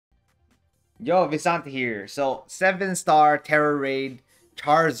Yo, Vinsonte here. So, 7-star Tera Raid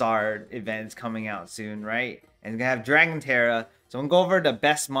Charizard events coming out soon, right? And it's gonna have Dragon Tera. So I'm gonna go over the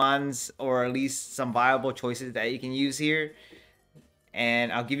best mons or at least some viable choices that you can use here.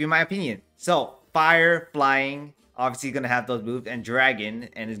 And I'll give you my opinion. So, Fire, Flying, obviously gonna have those moves, and Dragon,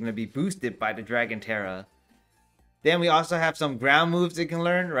 and is gonna be boosted by the Dragon Tera. Then we also have some ground moves you can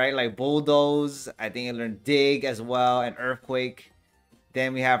learn, right? Like Bulldoze, I think you learn Dig as well, and Earthquake.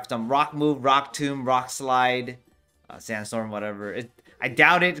 Then we have some rock move, rock tomb, rock slide, sandstorm, whatever. I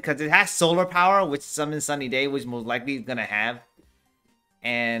doubt it because it has solar power, which summons Sunny Day, which most likely is gonna have.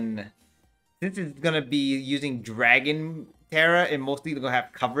 And since it's gonna be using Dragon Terra, it mostly gonna have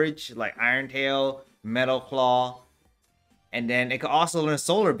coverage like Iron Tail, Metal Claw, and then it can also learn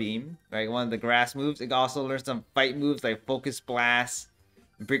Solar Beam, right? One of the grass moves. It can also learn some fight moves like Focus Blast,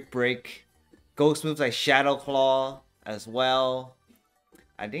 Brick Break, ghost moves like Shadow Claw as well.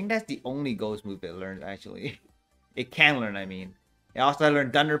 I think that's the only ghost move it learns, actually. It can learn, I mean. It also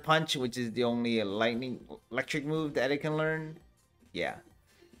learned Thunder Punch, which is the only electric move that it can learn. Yeah.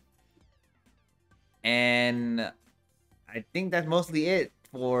 And I think that's mostly it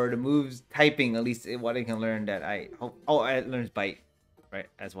for the moves typing, at least what it can learn that I hope. Oh, it learns Bite, right,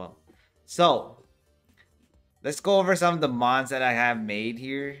 as well. So, let's go over some of the mons that I have made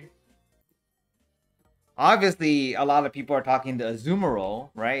here. Obviously, a lot of people are talking the Azumarill,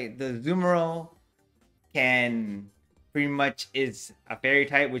 right? The Azumarill can pretty much is a fairy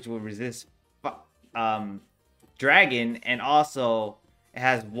type which will resist dragon, and also it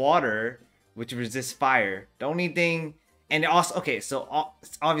has water which resists fire. The only thing, and also, okay, so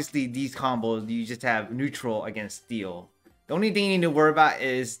obviously these combos you just have neutral against steel. The only thing you need to worry about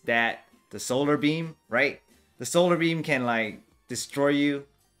is that the solar beam, right? The solar beam can like destroy you.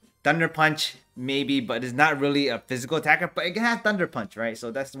 Thunder Punch, maybe, but it's not really a physical attacker, but it can have Thunder Punch, right? So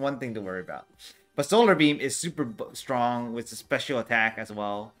that's one thing to worry about. But Solar Beam is super strong with a special attack as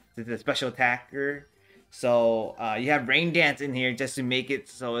well. It's a special attacker. So you have Rain Dance in here just to make it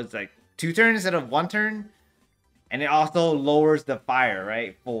so it's like 2 turns instead of 1 turn. And it also lowers the fire,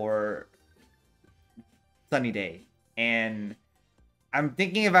 right, for Sunny Day. And I'm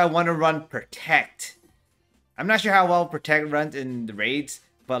thinking if I want to run Protect. I'm not sure how well Protect runs in the raids.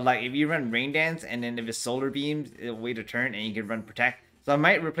 But like if you run Rain Dance and then if it's Solar Beams, it'll wait a turn and you can run Protect. So I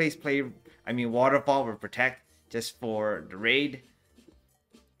might replace Waterfall with Protect just for the raid.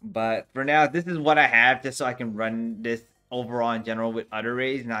 But for now, this is what I have just so I can run this overall in general with other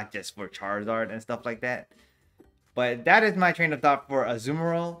raids, not just for Charizard and stuff like that. But that is my train of thought for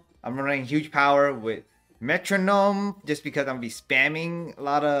Azumarill. I'm running huge power with Metronome just because I'm gonna be spamming a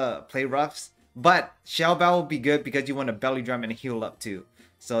lot of play roughs. But Shell Bell will be good because you want to belly drum and heal up too.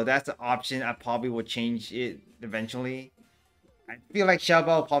 So that's an option. I probably will change it eventually. I feel like Shell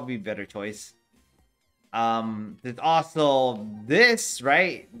Bell will probably be a better choice. There's also this,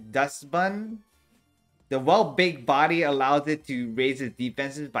 right? Dust Bun. The big body allows it to raise its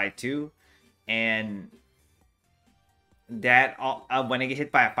defenses by 2. And that when it get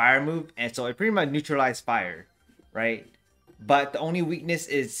hit by a fire move. And so it pretty much neutralizes fire, right? But the only weakness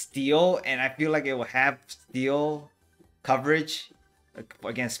is steel. And I feel like it will have steel coverage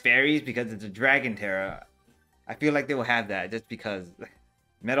against fairies because it's a Dragon Tera. I feel like they will have that just because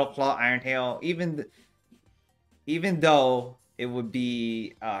Metal Claw, Iron Tail, even though it would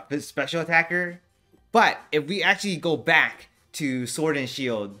be a special attacker. But if we actually go back to Sword and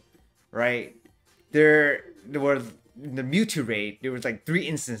Shield, right? There were the Mewtwo raid. There was like 3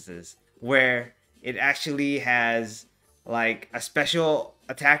 instances where it actually has like a special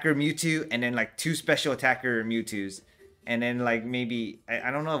attacker Mewtwo and then like 2 special attacker Mewtwo's. And then like maybe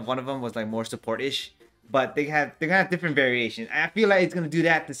I don't know if one of them was like more support-ish, but they're gonna have different variations. I feel like it's gonna do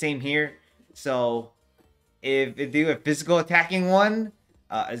that the same here. So if they do a physical attacking one,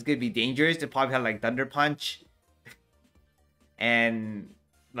 it's gonna be dangerous. They probably have like Thunder Punch and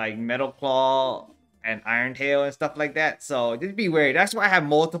like Metal Claw and Iron Tail and stuff like that. So just be wary. That's why I have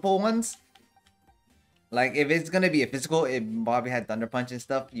multiple ones. Like if it's gonna be a physical, it probably had Thunder Punch and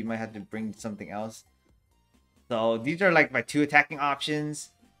stuff. You might have to bring something else. So these are like my 2 attacking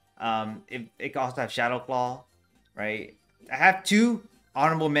options. It can also have Shadow Claw, right? I have 2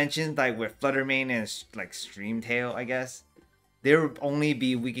 honorable mentions like with Fluttermane and like Stream Tail, I guess. They would only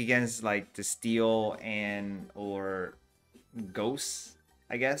be weak against like the Steel and or Ghosts,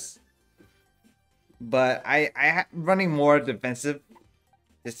 I guess. But I'm running more defensive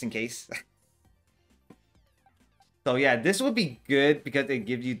just in case. So yeah, this would be good because it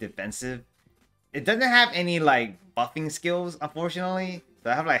gives you defensive. It doesn't have any like buffing skills, unfortunately. So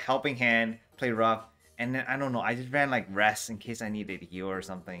I have like Helping Hand, Play Rough, and then I don't know. I just ran like Rest in case I needed to heal or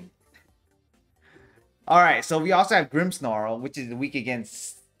something. All right, so we also have Grimmsnarl, which is weak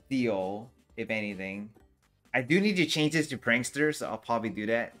against Steel, if anything. I do need to change this to Prankster, so I'll probably do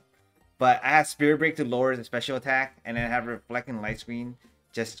that. But I have Spirit Break to lower the special attack, and then I have Reflecting Light Screen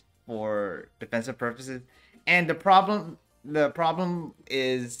just for defensive purposes. And the problem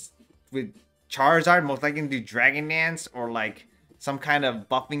is with Charizard, most likely to do Dragon Dance or like some kind of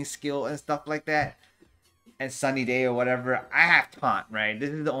buffing skill and stuff like that. And Sunny Day or whatever. I have Taunt, right? This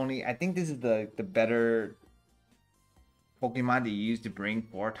is the only. I think this is the better Pokemon to use to bring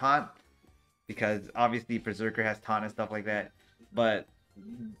for Taunt, because obviously Berserker has Taunt and stuff like that. But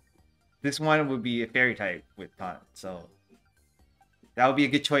this one would be a Fairy type with Taunt, so that would be a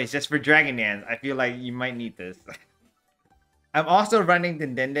good choice just for Dragon Dance. I feel like you might need this. I'm also running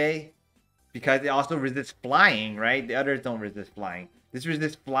Dendende because it also resists flying, right? The others don't resist flying. This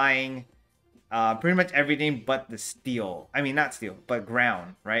resists flying, pretty much everything but the steel. I mean, not steel, but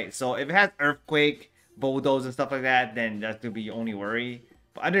ground, right? So if it has Earthquake, Bulldoze, and stuff like that, then that's gonna be your only worry.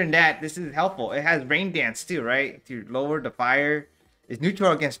 But other than that, this is helpful. It has Rain Dance too, right? To lower the fire. It's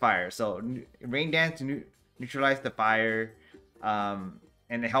neutral against fire, so Rain Dance to neutralize the fire.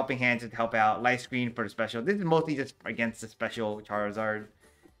 And the Helping Hand to help out. Light Screen for the special. This is mostly just against the special Charizard.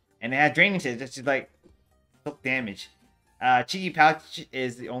 And it has Draining Shit, just to like soak damage. Cheeky Pouch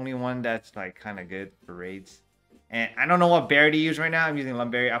is the only one that's like kind of good for raids. And I don't know what berry to use right now. I'm using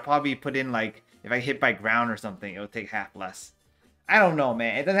Lumberry. I'll probably put in like, if I hit by ground or something, it'll take half less. I don't know,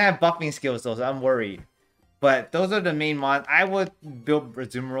 man. It doesn't have buffing skills though, so I'm worried. But those are the main mods. I would build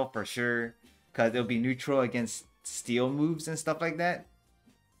Azumarill for sure, because it'll be neutral against steel moves and stuff like that.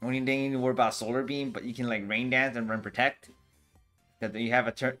 Only thing you need to worry about Solar Beam, but you can like Rain Dance and run Protect, because you have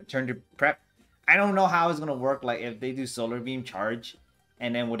a turn to prep. I don't know how it's gonna work, like if they do Solar Beam charge,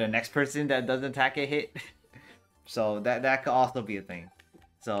 and then with the next person that doesn't attack a hit. So that could also be a thing.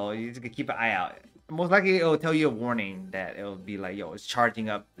 So you just gotta keep an eye out. Most likely it'll tell you a warning that it'll be like, yo, it's charging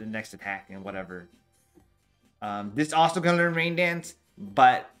up the next attack and whatever. This also gonna learn Rain Dance,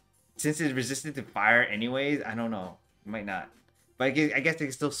 but since it's resistant to fire anyways, I don't know. It might not. But I guess they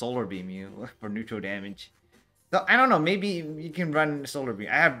can still Solar Beam you for neutral damage. So I don't know, maybe you can run Solar Beam.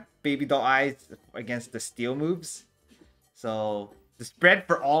 I have Baby Doll Eyes against the steel moves. So the spread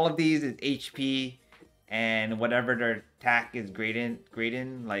for all of these is HP and whatever their attack is great in.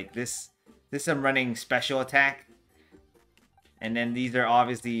 Like this I'm running special attack. And then these are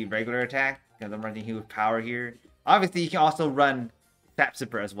obviously regular attack, because I'm running huge power here. Obviously you can also run Sap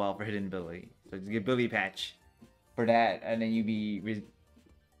Sipper as well for hidden ability. So you get ability patch for that, and then you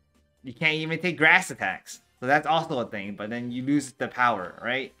can't even take grass attacks, so that's also a thing, but then you lose the power,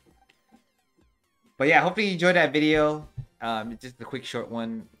 right? But yeah, hopefully you enjoyed that video. It's just a quick short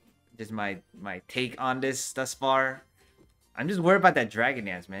one, just my take on this thus far. I'm just worried about that Dragon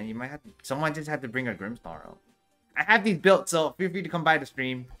Dance, man. You might have someone just have to bring a Grimmsnarl. I have these built, so feel free to come by the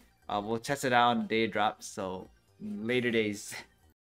stream. We'll test it out on the day it drops, so later days.